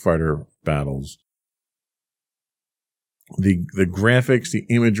starfighter battles. The graphics, the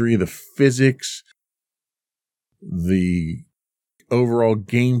imagery, the physics, the overall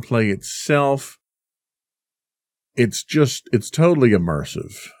gameplay itself, it's totally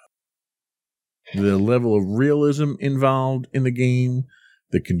immersive. The level of realism involved in the game,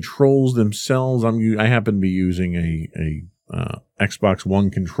 the controls themselves. I happen to be using a Xbox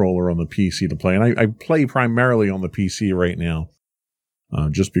One controller on the PC to play, and I play primarily on the PC right now,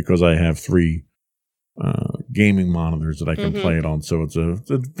 just because I have 3 gaming monitors that I can play it on. So it's a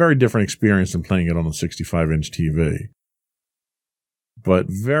very different experience than playing it on a 65-inch TV. But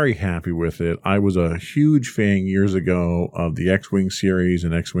very happy with it. I was a huge fan years ago of the X-Wing series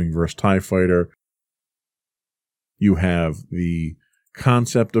and X-Wing vs. TIE Fighter. You have the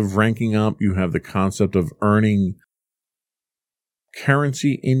concept of ranking up. You have the concept of earning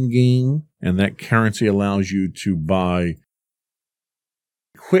currency in-game, and that currency allows you to buy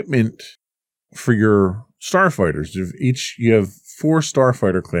equipment for your starfighters. You have 4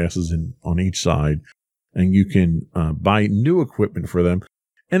 starfighter classes on each side. and you can buy new equipment for them.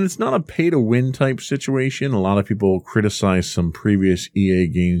 And it's not a pay-to-win type situation. A lot of people criticize some previous EA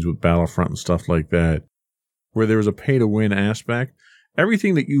games with Battlefront and stuff like that, where there was a pay-to-win aspect.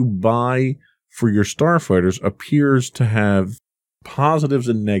 Everything that you buy for your starfighters appears to have positives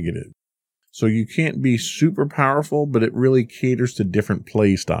and negatives. So you can't be super powerful, but it really caters to different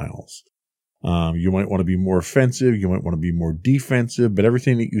play styles. You might want to be more offensive. You might want to be more defensive, but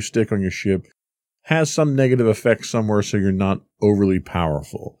everything that you stick on your ship has some negative effect somewhere, so you're not overly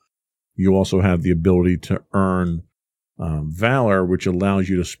powerful. You also have the ability to earn Valor, which allows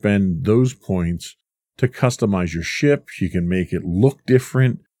you to spend those points to customize your ship. You can make it look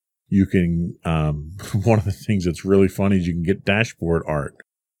different. You can, one of the things that's really funny is you can get dashboard art.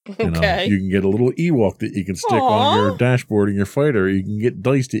 Okay. You can get a little Ewok that you can stick on your dashboard in your fighter. You can get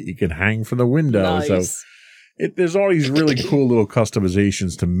dice that you can hang from the window. Nice. So there's all these really cool little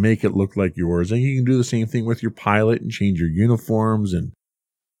customizations to make it look like yours. And you can do the same thing with your pilot and change your uniforms and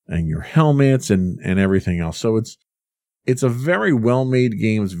your helmets and everything else. So it's a very well-made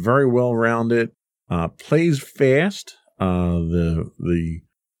game. It's very well-rounded. Plays fast. The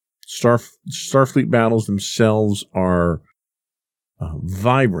Starfleet battles themselves are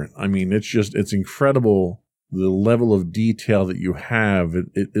vibrant. I mean, it's incredible the level of detail that you have.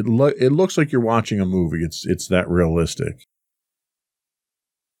 It looks like you're watching a movie. It's that realistic.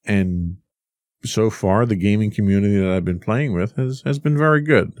 And so far, the gaming community that I've been playing with has been very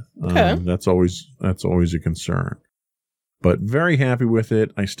good. Okay. That's always a concern. But very happy with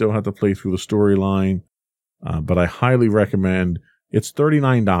it. I still have to play through the storyline, but I highly recommend. It's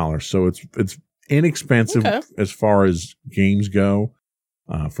 $39, so it's inexpensive as far as games go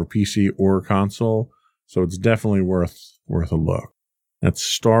for PC or console. So it's definitely worth a look. That's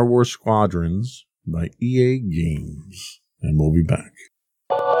Star Wars Squadrons by EA Games, and we'll be back.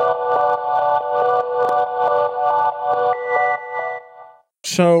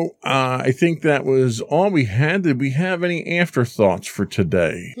 So I think that was all we had. Did we have any afterthoughts for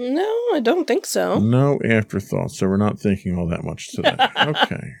today? No, I don't think so. No afterthoughts, so we're not thinking all that much today.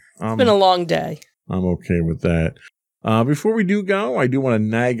 Okay. It's been a long day. I'm okay with that. Before we do go, I do want to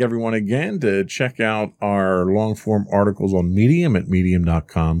nag everyone again to check out our long-form articles on Medium at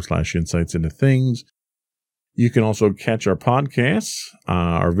medium.com/insightsintothings. You can also catch our podcasts,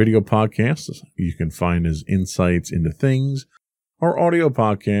 our video podcasts. You can find as Insights into Things. Our audio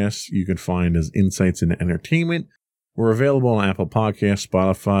podcasts you can find as Insights into Entertainment. We're available on Apple Podcasts,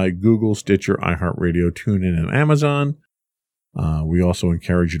 Spotify, Google, Stitcher, iHeartRadio, TuneIn, and Amazon. We also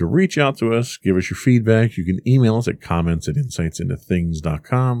encourage you to reach out to us, give us your feedback. You can email us at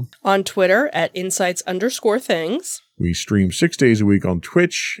comments@insightsintothings.com. On Twitter at insights_things. We stream 6 days a week on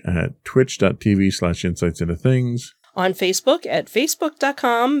Twitch at twitch.tv/insightsintothings. On Facebook at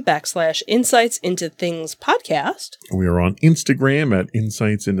facebook.com/insightsintothingspodcast. We are on Instagram at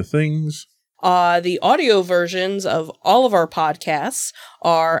insightsintothings. The audio versions of all of our podcasts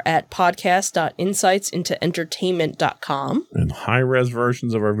are at podcast.insightsintoentertainment.com. And high-res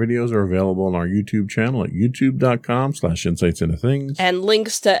versions of our videos are available on our YouTube channel at youtube.com/insightsintothings. And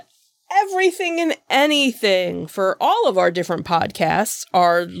links to everything and anything for all of our different podcasts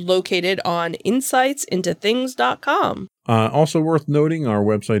are located on insightsintothings.com. Also worth noting, our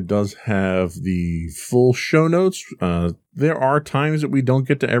website does have the full show notes. There are times that we don't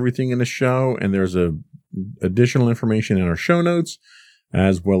get to everything in the show, and there's additional information in our show notes,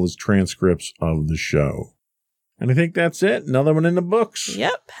 as well as transcripts of the show. And I think that's it. Another one in the books.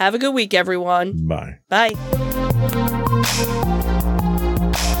 Yep. Have a good week, everyone. Bye. Bye.